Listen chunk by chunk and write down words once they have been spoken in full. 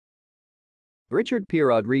Richard P.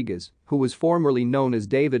 Rodriguez, who was formerly known as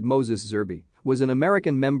David Moses Zerby, was an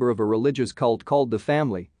American member of a religious cult called the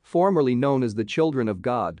Family, formerly known as the Children of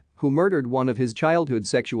God, who murdered one of his childhood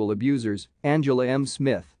sexual abusers, Angela M.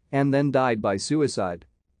 Smith, and then died by suicide.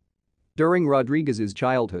 During Rodriguez's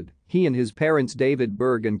childhood, he and his parents David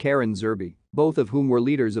Berg and Karen Zerby, both of whom were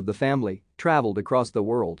leaders of the family, traveled across the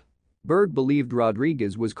world. Berg believed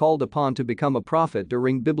Rodriguez was called upon to become a prophet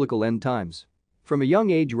during biblical end times. From a young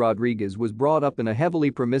age, Rodriguez was brought up in a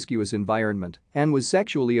heavily promiscuous environment and was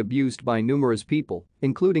sexually abused by numerous people,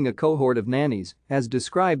 including a cohort of nannies, as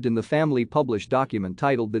described in the family-published document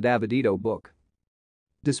titled The Davidito Book.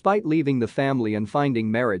 Despite leaving the family and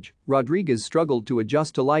finding marriage, Rodriguez struggled to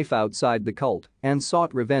adjust to life outside the cult and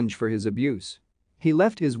sought revenge for his abuse. He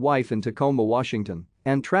left his wife in Tacoma, Washington,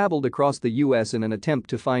 and traveled across the U.S. in an attempt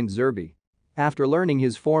to find Zerby. After learning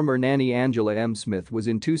his former nanny Angela M. Smith was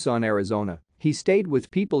in Tucson, Arizona, he stayed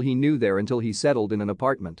with people he knew there until he settled in an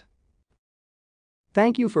apartment.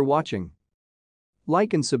 Thank you for watching.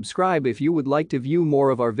 Like and subscribe if you would like to view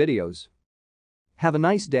more of our videos. Have a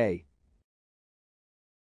nice day.